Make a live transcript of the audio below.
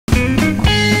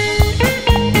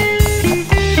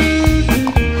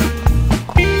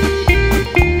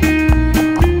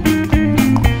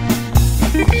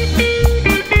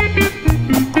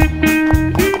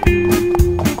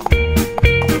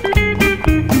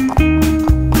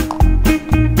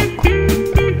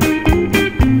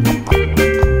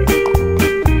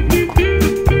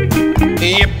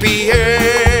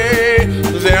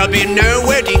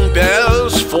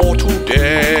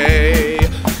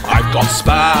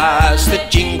spurs that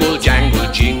jingle, jangle,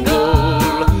 jingle,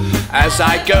 as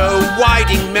I go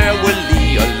winding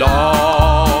merrily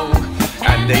along.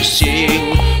 And they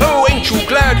sing, oh, ain't you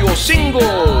glad you're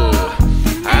single?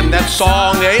 And that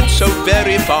song ain't so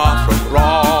very far from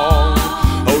wrong.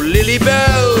 Oh, Lily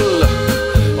Bell,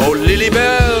 oh, Lily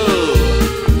Bell,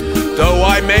 though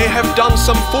I may have done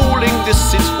some fooling,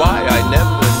 this is why I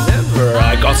never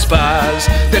I got spurs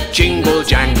that jingle,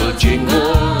 jangle,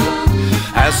 jingle,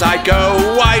 as I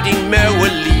go winding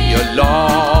merrily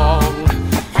along.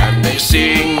 And they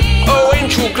sing, oh,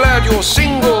 ain't you glad you're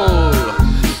single?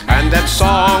 And that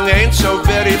song ain't so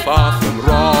very far from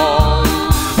wrong.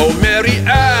 Oh, Mary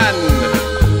Ann,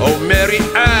 oh, Mary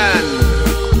Ann,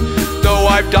 though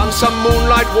I've done some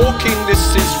moonlight walking,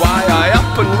 this is why I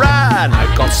up and ran. I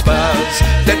got spurs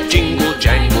that jingle,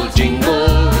 jangle,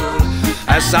 jingle,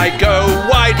 as I go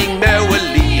winding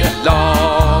merrily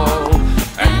along.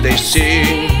 And they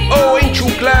sing, oh, ain't you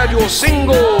glad you're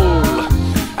single?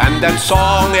 And that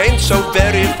song ain't so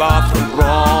very far from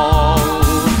wrong.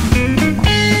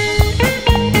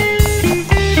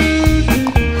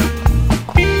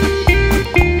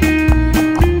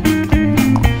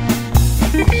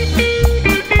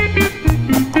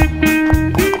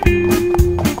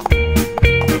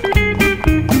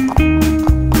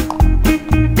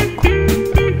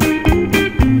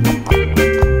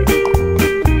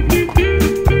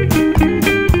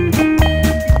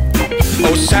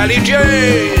 Sally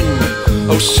Jane,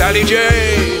 oh Sally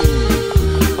Jane,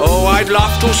 oh I'd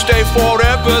love to stay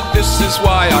forever, this is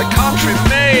why I can't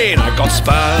remain. I got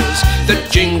spurs that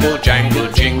jingle,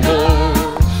 jangle, jingle,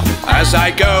 as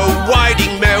I go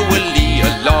winding merrily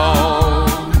along.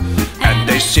 And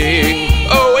they sing,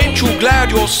 oh ain't you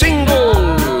glad you're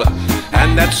single?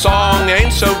 And that song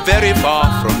ain't so very far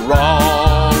from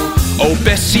wrong. Oh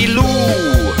Bessie Lou,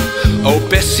 oh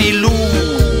Bessie Lou,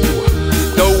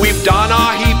 though we've done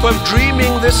our heap of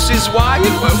dreaming, this is why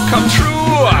it won't come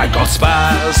true. I got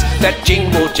spurs that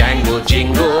jingle, jangle,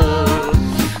 jingle,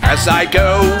 as I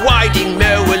go winding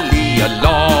merrily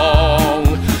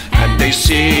along. And they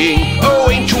sing,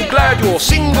 oh ain't you glad you're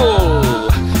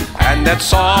single? And that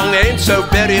song ain't so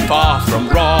very far from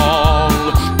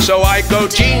wrong. So I go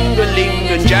jingling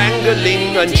and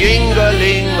jangling and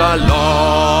jingling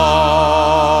along.